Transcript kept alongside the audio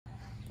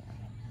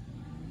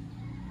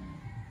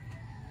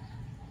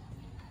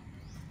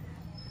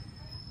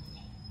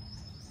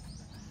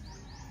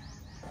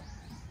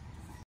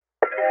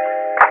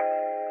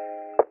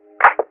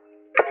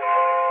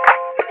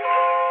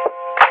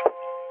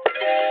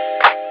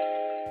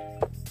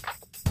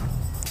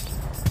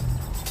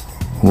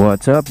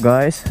What's up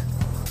guys?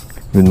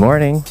 Good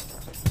morning.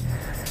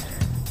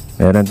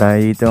 Meron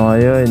tayo dito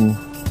ngayon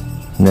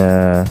na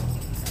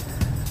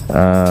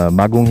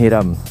bagong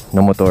hiram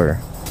na motor.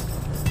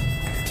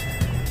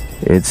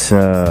 It's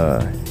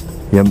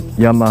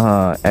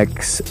Yamaha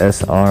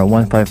XSR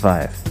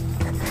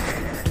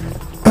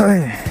 155.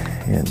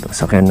 Yan,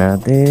 sakyan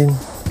natin.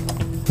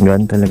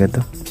 Gaan talaga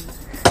to.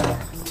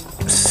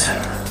 Oops.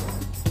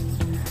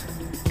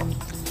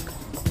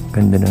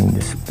 Ganda ng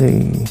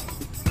display.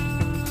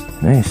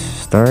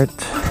 Nice, start.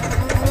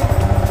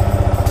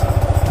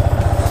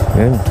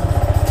 Yan.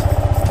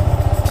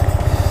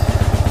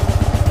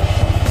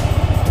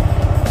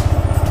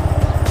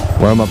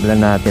 Warm up lang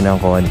natin ang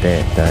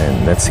konti.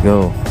 Then, let's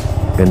go.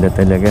 Ganda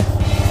talaga.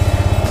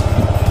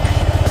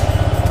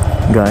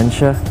 Gaan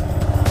siya.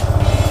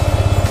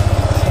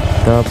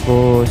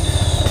 Tapos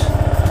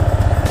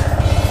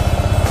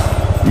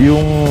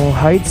yung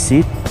height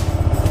seat,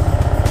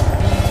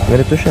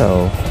 ganito siya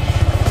oh.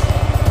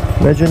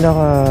 Medyo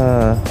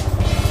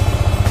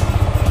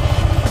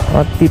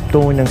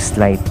tiptoe ng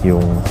slight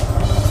yung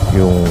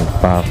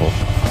paa ko.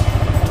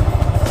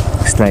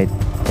 Slight,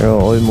 pero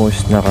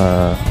almost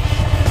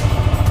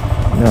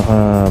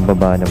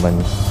nakababa naman.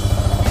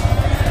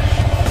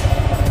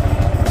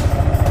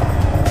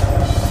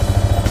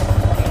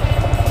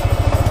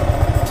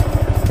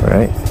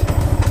 Alright,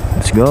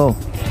 let's go.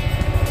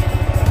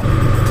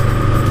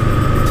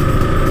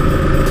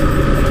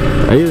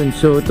 Ayun,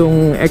 so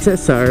itong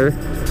XSR,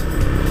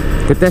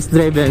 test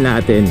drive na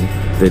natin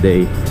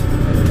today.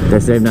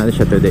 Test drive natin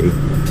siya today.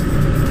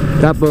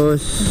 Tapos,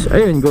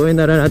 ayun,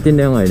 gawin na rin natin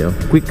ng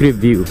quick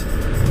review.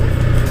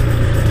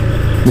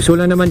 Gusto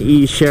lang naman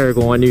i-share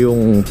kung ano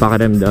yung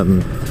pakiramdam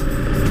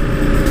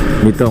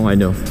nitong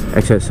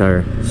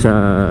XSR sa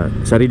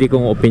sarili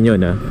kong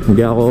opinion.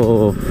 Hindi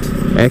ako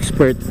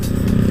expert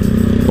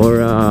or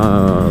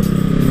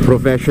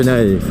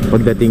professional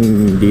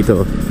pagdating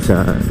dito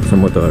sa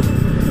motor.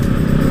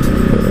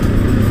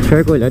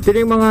 Share ko lang. Ito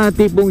yung mga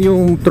tipong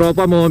yung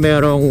tropa mo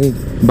merong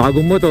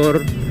bagong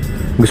motor,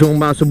 gusto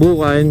mong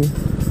masubukan,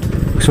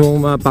 gusto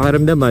mong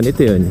mapakiramdaman,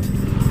 ito yun.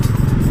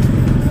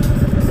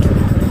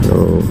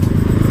 So,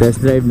 test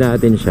drive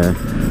natin siya.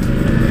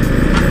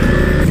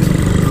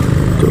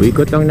 So,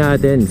 ikot lang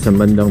natin sa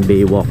bandang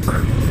Baywalk.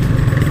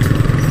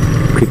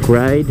 Quick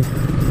ride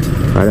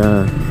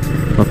para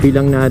ma-feel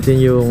lang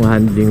natin yung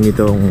handling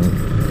nitong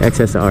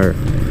XSR.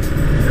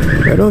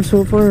 Pero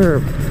so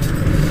far,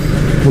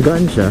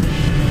 magaan siya.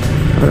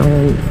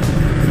 Parang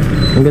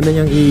ang ganda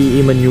niyang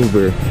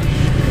i-maneuver.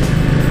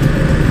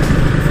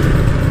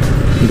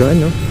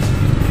 Gaan, no?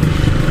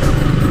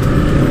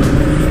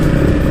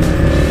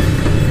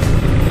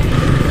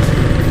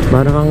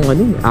 Parang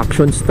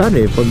action star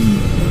pag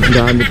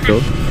gamit to.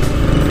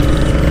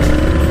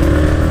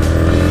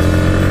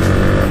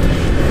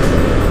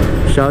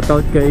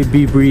 Shoutout kay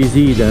B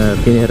Breezy na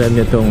piniram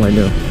niya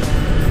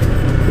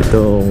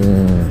itong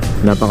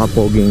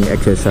napaka-poging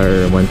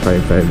XSR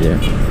 155 niya.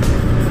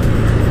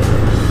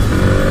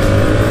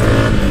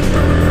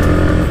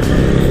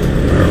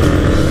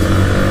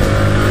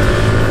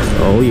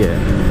 Oh yeah.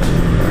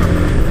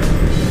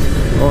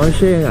 Oh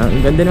siya, ang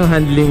ganda ng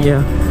handling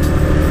niya.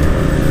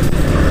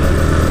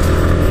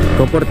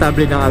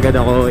 Komportable na agad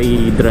ako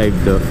i-drive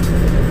to.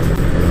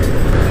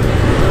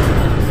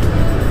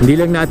 Hindi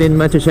lang natin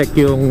ma-check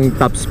yung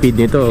top speed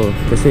nito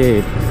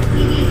kasi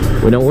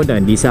unang-una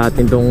hindi sa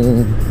atin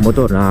tong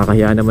motor,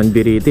 nakakahiya naman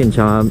biritin.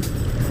 Tsaka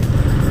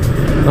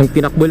ang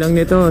tinakbo lang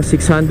nito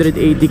 680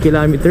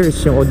 kilometers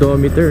yung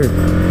odometer.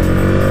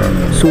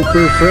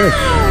 Super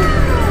fresh.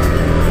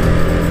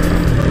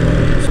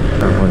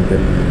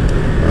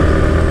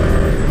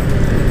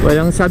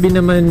 Walang sabi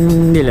naman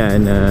nila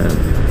na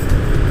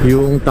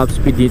yung top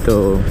speed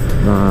dito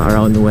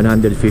around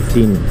 115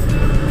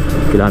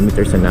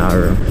 kilometers an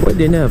hour.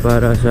 Pwede na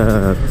para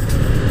sa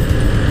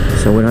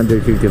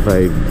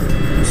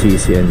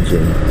 155cc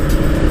engine.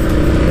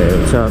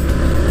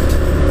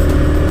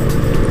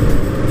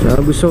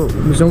 So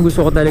gusto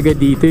ko talaga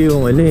dito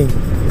yung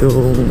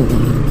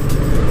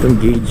itong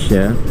gauge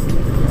niya.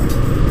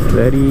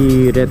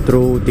 Very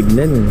retro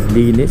tignan,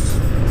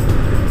 linis.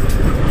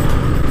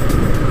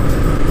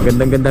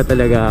 Gandang-ganda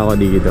talaga ako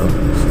dito.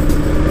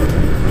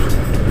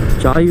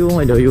 Tsaka yung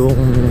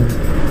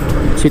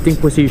sitting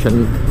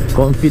position,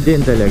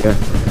 confident talaga.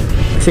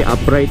 Kasi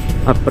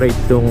upright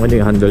tong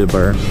yung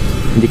handlebar.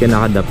 Hindi ka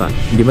nakadapa,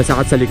 hindi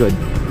masakit sa likod.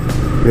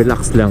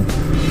 Relax lang.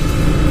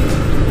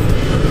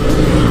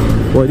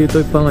 Pwede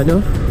ito pang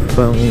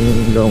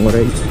long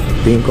rides.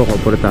 Tingin ko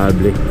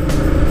komportable.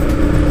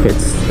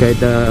 Kahit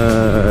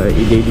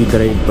i-daily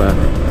drive pa.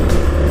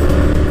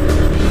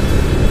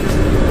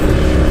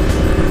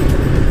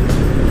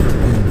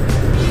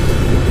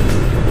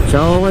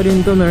 Tsaka okay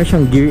rin to, meron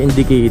siyang gear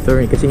indicator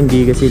kasi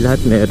hindi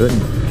lahat meron.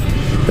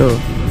 Ito,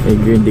 may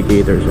gear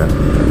indicator siya.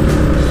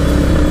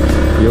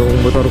 Yung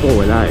motor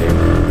ko wala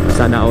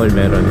sana all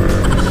meron.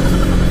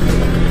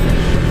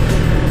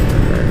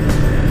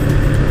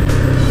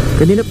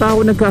 Kanina pa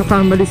ako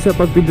nagkakamali sa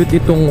pagpindot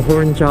itong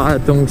horn tsaka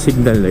itong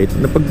signal light.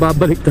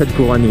 Napagbabaliktad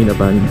ko kanina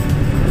pa.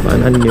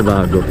 Paano ni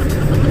bago?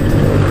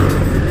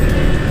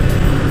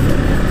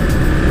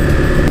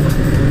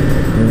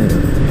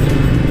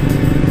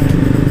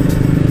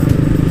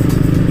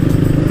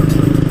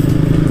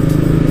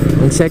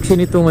 Ang sexy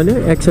nitong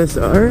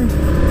XSR.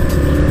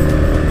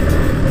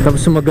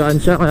 Tapos sumagaan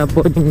siya, kaya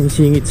pwedeng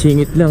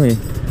singit-singit lang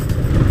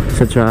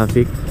sa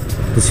traffic.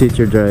 To sit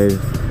your drive.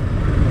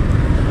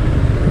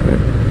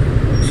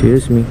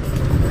 Excuse me.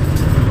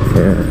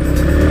 Yeah.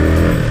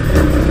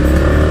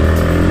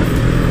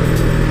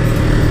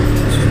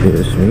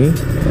 Excuse me.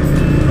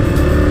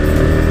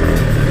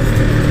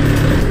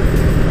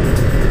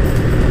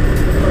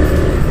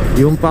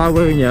 Yung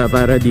power niya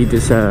para dito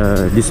sa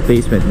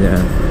displacement niya,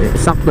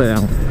 sakto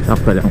lang.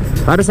 Sakto lang.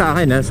 Para sa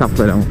akin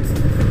sakto lang.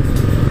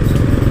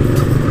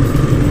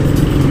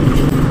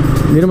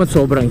 Hindi naman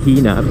sobrang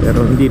hina,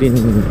 pero hindi rin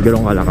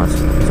gano'ng kalakas.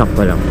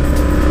 Sakto lang.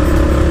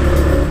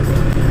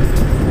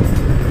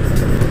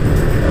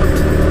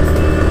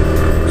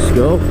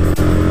 Go.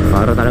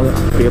 Para talaga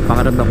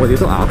pakaramdam ko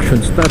dito action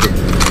stud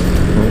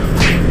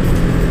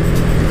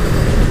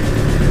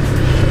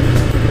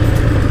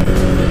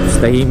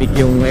tahimik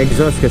yung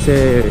exhaust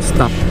kasi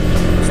stuck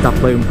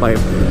pa yung pipe.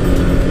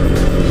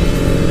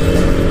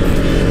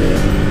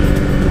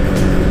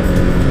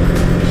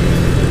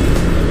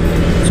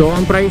 So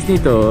ang price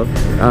nito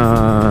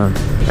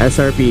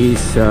SRP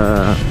is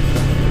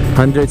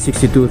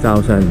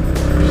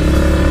 162,000.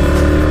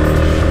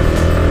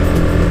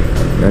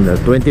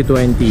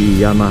 2020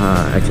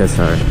 Yamaha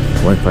XSR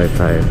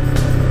 155.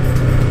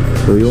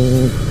 So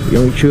yung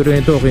itsura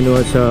nito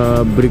kinuha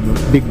sa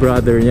big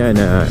brother niya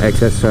na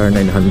XSR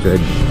 900.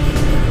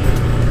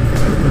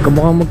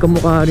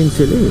 Magkamukha rin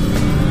sila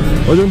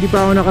Although hindi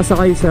pa ako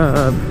nakasakay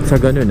sa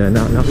ganun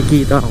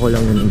nakikita ako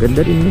lang yun. Ang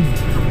ganda rin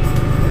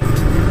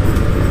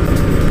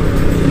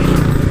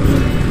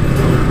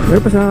Pero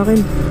pa sa akin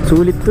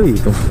sulit to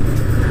itong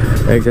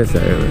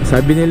XSR.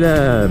 Sabi nila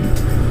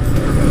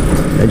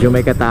medyo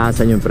may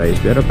kataasan yung price,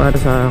 pero para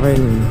sa akin,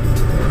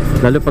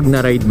 lalo pag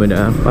na-ride mo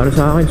na, para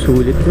sa akin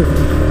sulit to.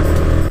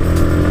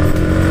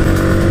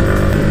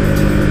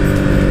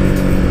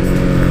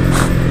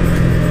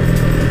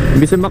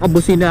 Imbis na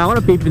makabusina ako,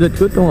 napipinot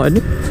ko itong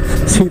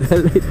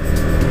signal light.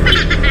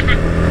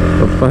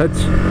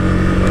 Kapatch.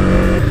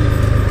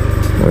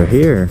 We're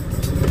here.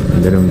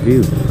 Ganda ng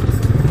view.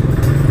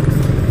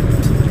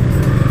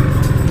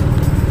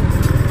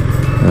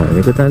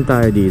 Likutan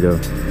tayo dito.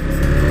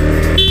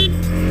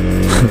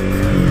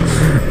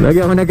 Lagi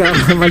ako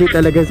nagkakamali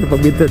talaga sa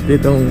pagbintot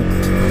nitong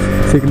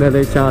signal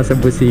light tsaka sa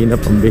busina,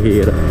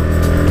 pambihira.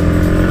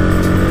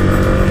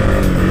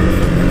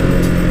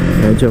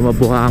 Medyo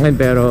mabuhangin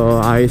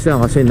pero ayos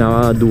lang kasi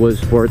naka dual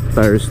sport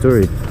tires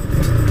to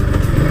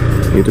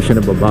Dito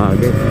siya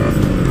nababagay.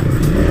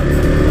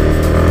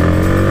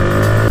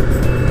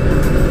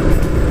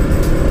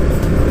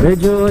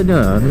 Medyo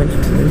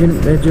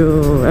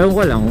ewan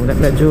ko lang,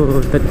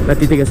 medyo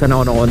natitigasan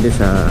ako ng konti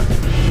sa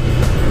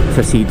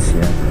seats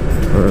niya.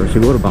 Or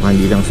siguro baka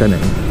hindi lang sanay.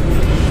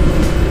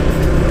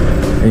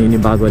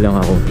 Naninibago lang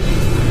ako.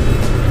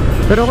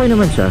 Pero okay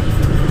naman siya.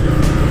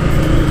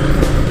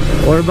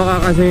 Or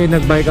baka kasi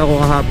nagbike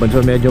ako kahapon, so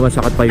medyo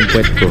masakit pa yung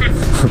puwet ko.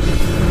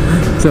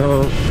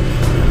 So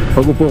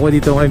pag upo ko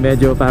dito ngayon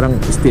medyo parang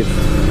stiff.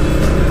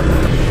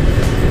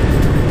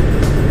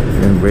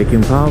 And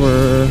braking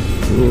power.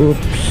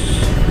 Oops.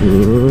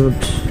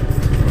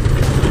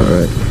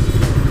 Alright,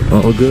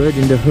 all good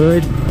in the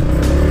hood.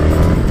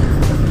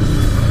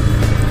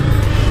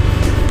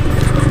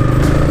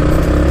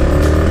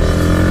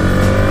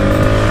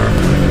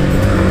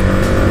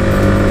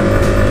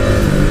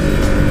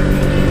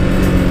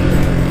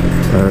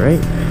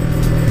 Alright,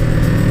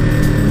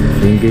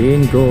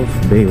 Lingayen Golf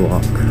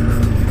Baywalk.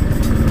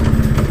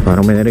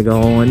 Parang may narinig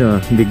akong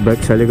big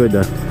bike sa likod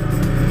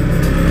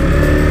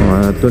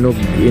mga tunog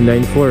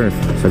inline 4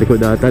 sa likod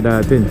ata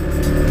natin.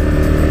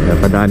 Kaya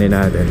padanin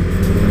natin.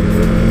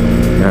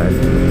 Yan.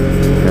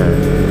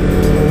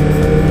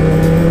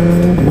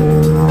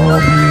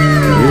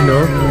 You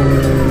know,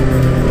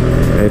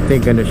 I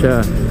think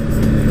siya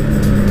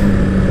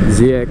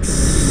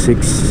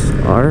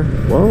ZX6R.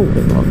 Wow,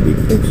 may mga big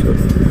things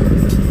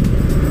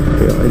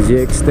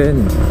ZX10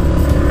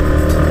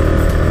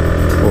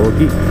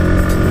 Pogi.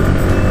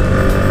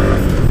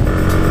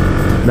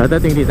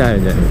 Dadating di tayo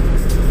dyan.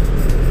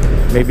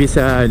 Maybe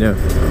sa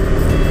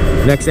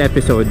next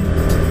episode.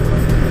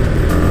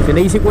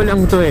 Sinaisip ko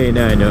lang to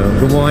na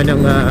gumawa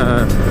ng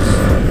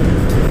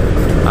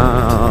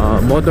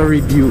motor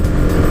review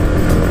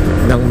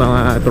ng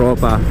mga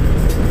tropa,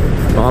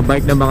 mga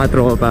bike ng mga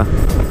tropa.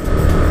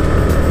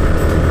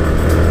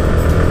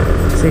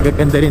 Kasi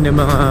gaganda rin ng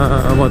mga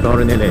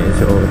motor nila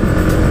So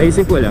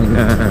naisip ko lang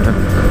na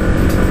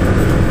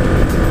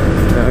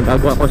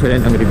gagawa ko sila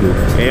ng review.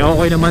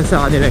 Okay naman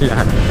sa kanilang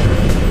lahat.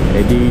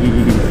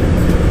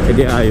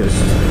 Edi ayos.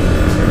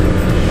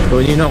 So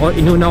inuna ko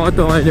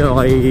ito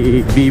kay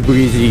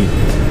B-Breezy.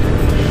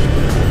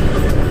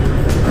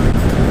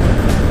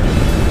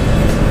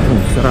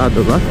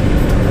 Sarado ba?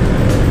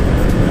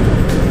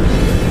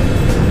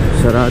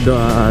 Sarado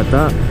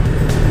ata.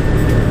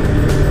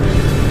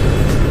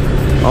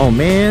 Oh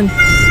man,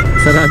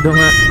 sarado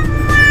nga.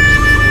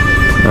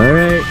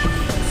 Alright,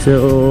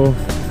 so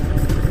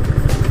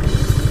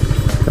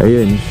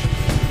ayun,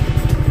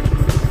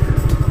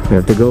 we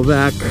have to go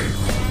back.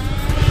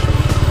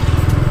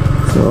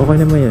 So okay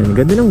naman yan.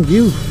 Ganda ng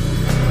view.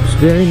 It's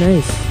very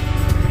nice.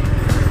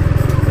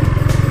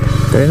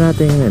 Try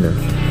natin yung ano,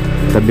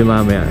 tabi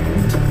mamaya.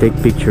 Take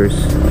pictures.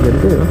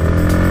 Ganda yun.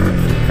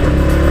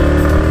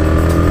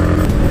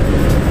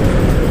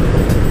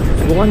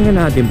 Subukan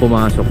nga natin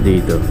pumasok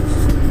dito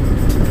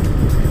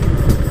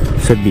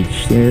sa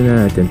beach.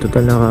 Tingnan natin.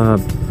 Total naka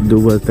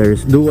dual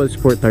tires. Dual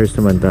sport tires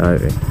naman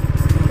tayo eh.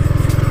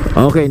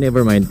 Okay,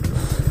 never mind.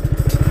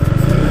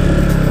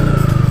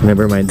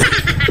 Never mind.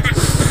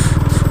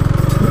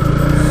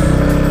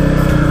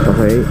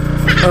 Okay.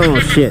 Oh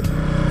shit.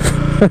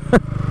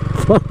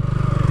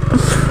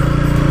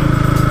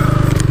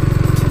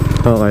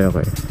 Okay,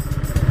 okay.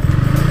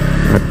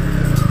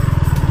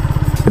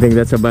 I think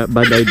that's a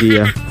bad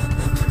idea.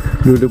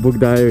 Lulubog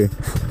tayo eh.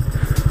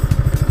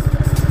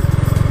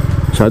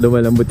 Masyado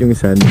malambot yung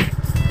sand.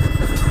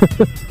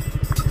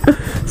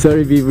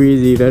 Sorry, be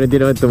breezy, pero hindi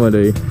naman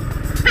tumuloy.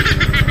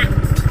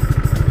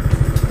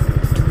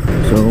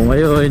 So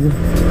ngayon,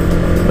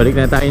 balik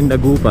na tayong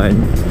Dagupan.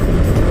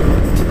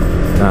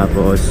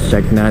 Tapos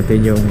check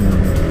natin yung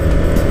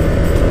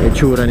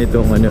itsura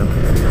nitong ano,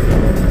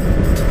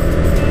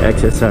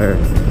 XSR.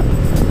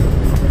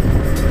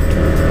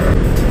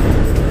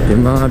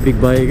 Yung mga big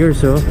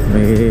bikers, oh,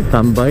 may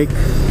tambike.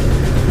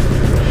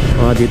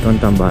 Dito ang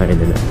tambahin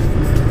nila.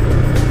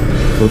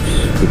 Oops,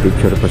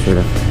 pipicture pa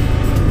sila.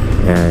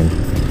 Yan.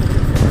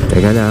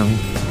 Teka lang,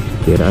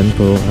 kiraan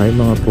ko. Ay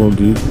mga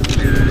pogi.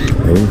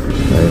 Ayun,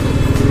 ayun.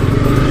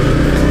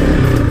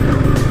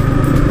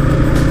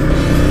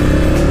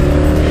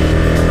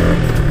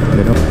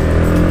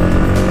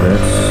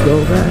 Let's go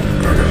back.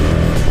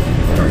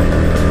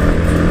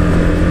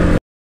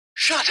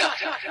 Shut up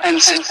and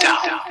sit down.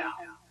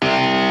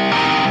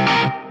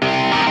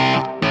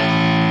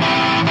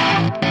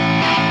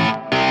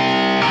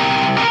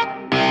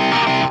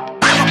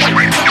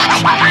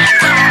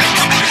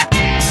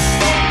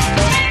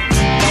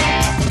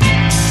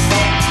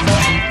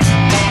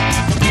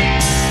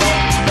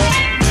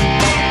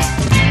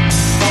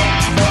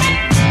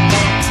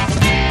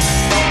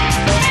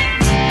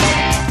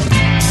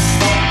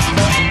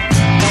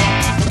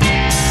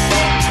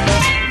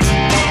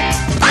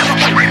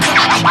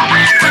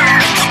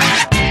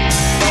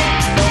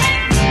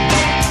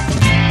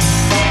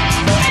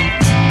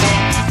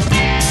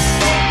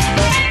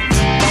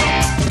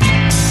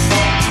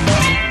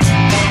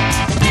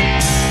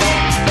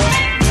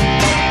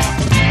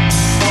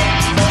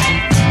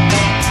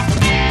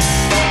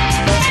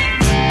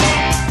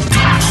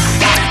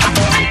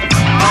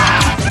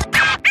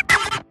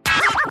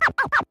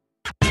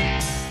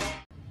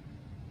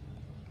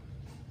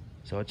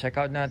 So check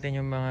out natin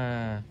yung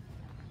mga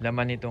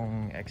laman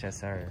nitong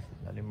XSR.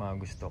 Lalo yung mga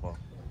gusto ko.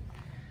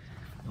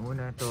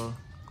 Una to,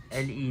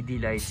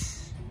 LED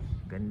lights.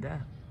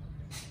 Ganda.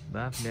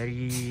 Ba?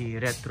 Very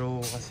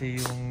retro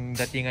kasi yung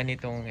datingan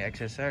nitong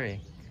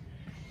XSR eh.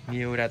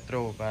 New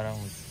retro,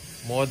 parang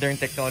modern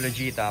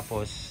technology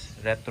tapos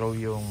retro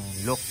yung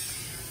look.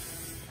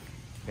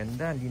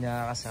 Ganda, hindi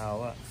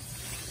nakakasawa.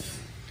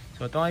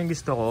 So ito nga yung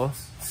gusto ko.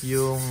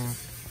 Yung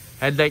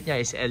headlight niya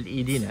is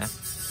LED na.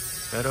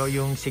 Pero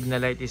yung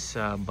signal light is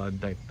bulb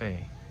type pa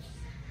eh.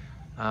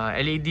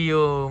 LED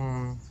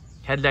yung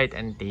headlight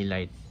and tail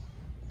light.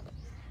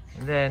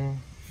 And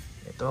then,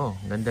 ito,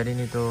 ganda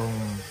rin itong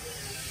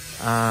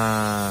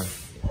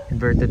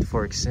inverted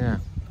forks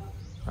na.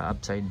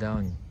 Upside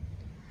down.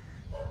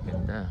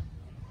 Ganda.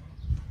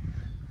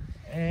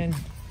 And,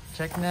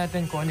 check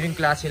natin kung ano yung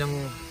klase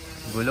ng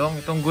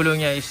gulong. Itong gulong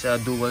niya is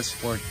dual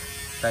sport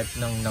type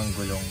ng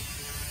gulong.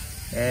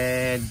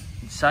 And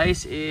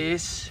size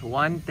is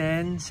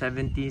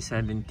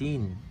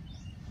 110/70/17.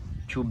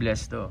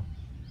 Tubeless to.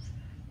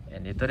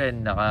 And ito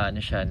rin naka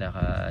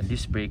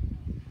disc brake.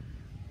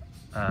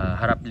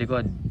 Harap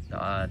likod,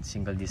 naka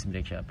single disc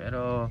brake siya.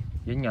 Pero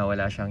yun nga,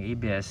 wala siyang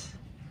ABS.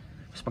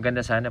 Mas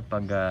maganda sana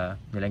pag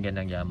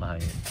nilagyan ng Yamaha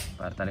yun,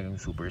 para talagang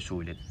super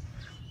sulit.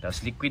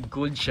 Tapos liquid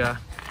cooled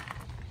siya.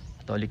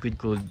 Ito liquid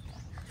cooled.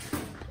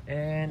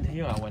 And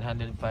yun nga,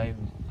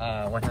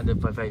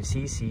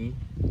 155cc.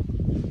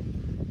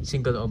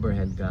 Single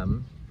overhead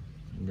cam.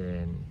 And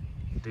then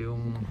ito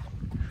yung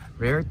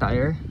rear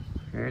tire.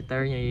 Rear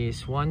tire niya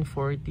is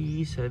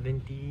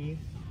 140/70/17.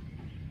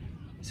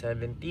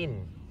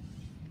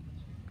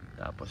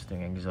 Tapos ito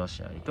yung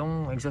exhaust niya.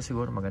 Itong exhaust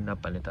siguro maganda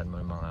palitan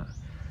mo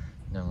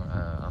ng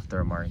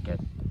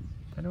aftermarket.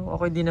 Pero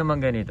okay din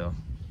naman ganito.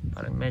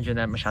 Parang medyo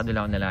na masyado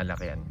lang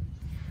nalalakyan.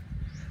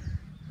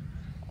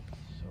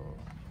 So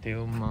ito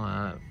yung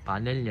mga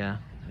panel niya,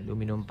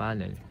 aluminum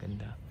panel,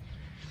 ganda.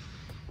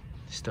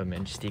 Ito,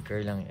 may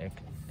sticker lang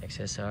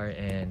XSR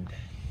and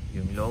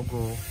yung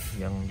logo,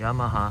 yung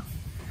Yamaha,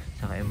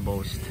 saka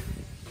embossed.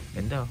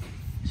 Ganda,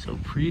 so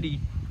pretty.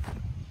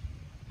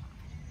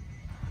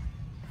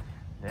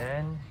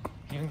 Then,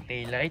 yung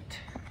taillight.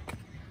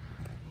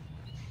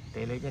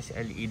 Taillight niya si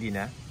LED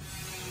na.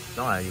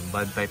 Ito nga, yung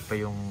bulb type pa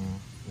yung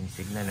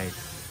signal light.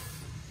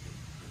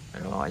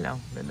 Pero okay lang,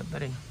 ganda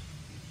pa rin.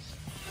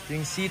 Ito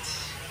yung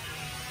seats.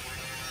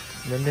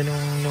 Ganda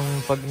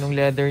nung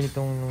leather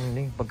nitong,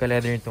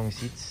 pagka-leather nitong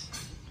seats.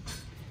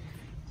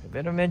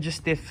 Pero medyo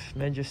stiff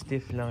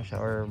lang siya,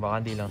 or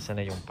baka hindi lang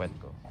sana yung puwet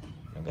ko.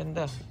 Ang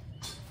ganda.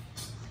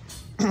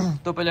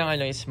 Ito pa lang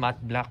ano, is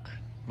matte black.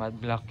 Matte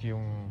black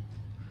yung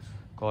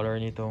color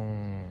nitong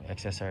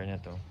XSR na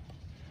to.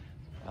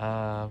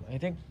 I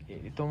think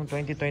itong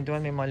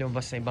 2021 may mga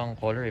lumabas na ibang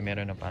color eh.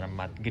 Meron na parang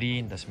matte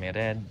green, tapos may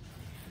red.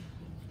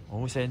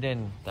 Mahusay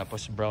din.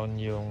 Tapos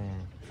brown yung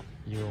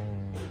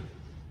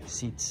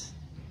seats.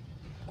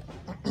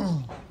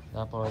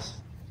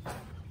 Tapos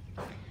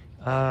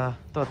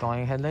ito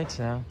yung headlights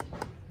na.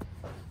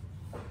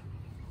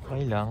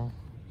 Okay lang.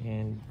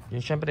 And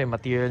yung syempre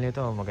material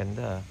nito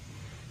maganda.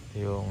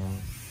 Yung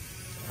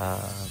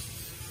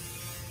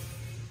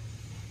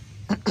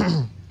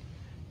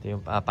ito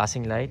yung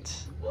passing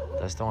lights.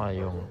 Tapos ito nga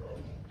yung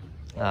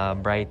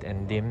bright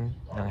and dim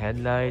ng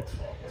headlight,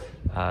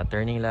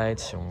 turning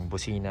lights, yung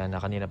busina na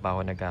kanina pa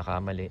ako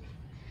nagkakamali.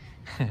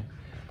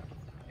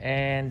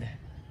 And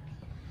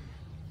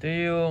ito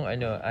yung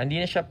ano,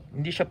 hindi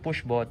siya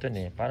push button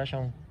eh. Para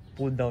siyang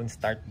pull down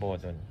start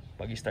button.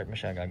 Pag i-start mo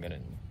siya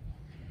gagano'n.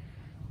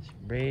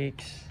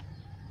 Brakes.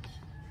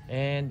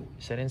 And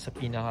isa rin sa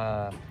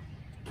pinaka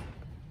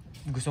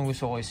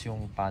gustong-gusto ko is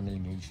yung panel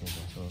gauge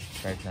nito. So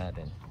start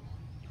natin.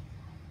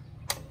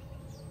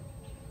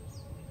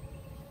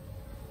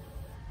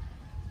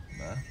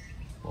 Diba?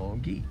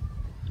 Pogi.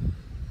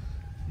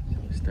 So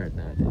start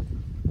natin.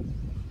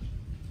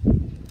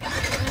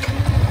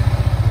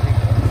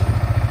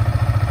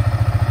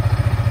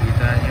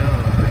 Kita nyo.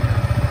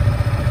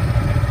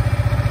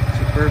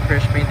 Super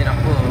fresh paint din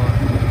ako.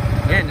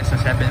 Ngayon nasa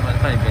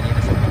 715. Ganyan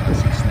nasa mga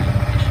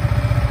 690-ish.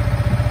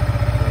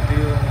 So ito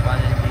yung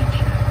panel gauge.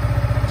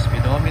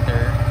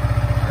 Speedometer,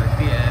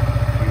 RPM,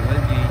 fuel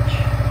gauge.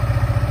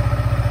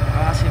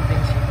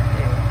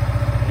 Simpleng-simple eh.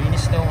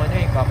 Linis na yung ano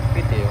eh,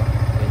 cockpit eh.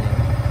 Ganyan.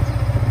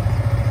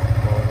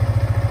 So,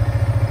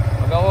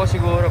 pag ako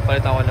siguro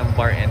palit ako ng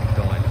bar end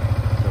tong ano.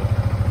 So,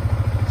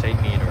 side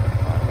mirror.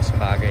 Para mas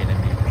bagay na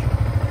mirror siya.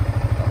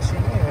 Tapos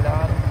yun eh,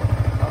 wala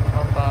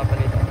kang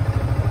papalitan.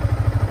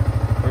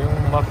 Or yung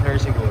muffler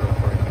siguro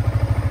for me.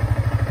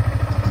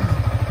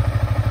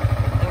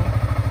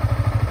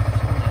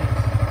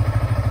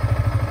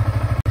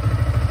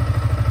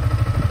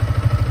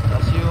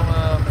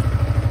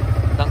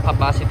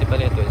 Capacity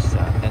pala ito is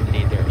 10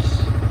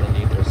 liters. 10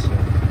 liters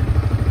yung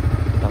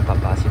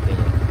capacity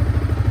niya.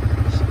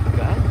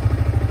 Gan.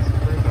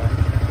 Super gan.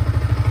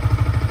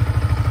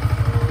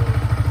 So,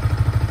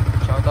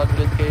 shoutout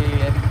ulit kay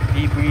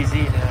FB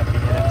Breezy na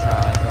pinilang sa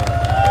akin ito.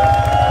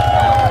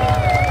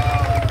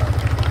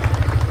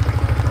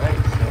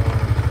 Right,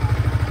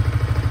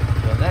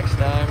 so next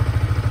time.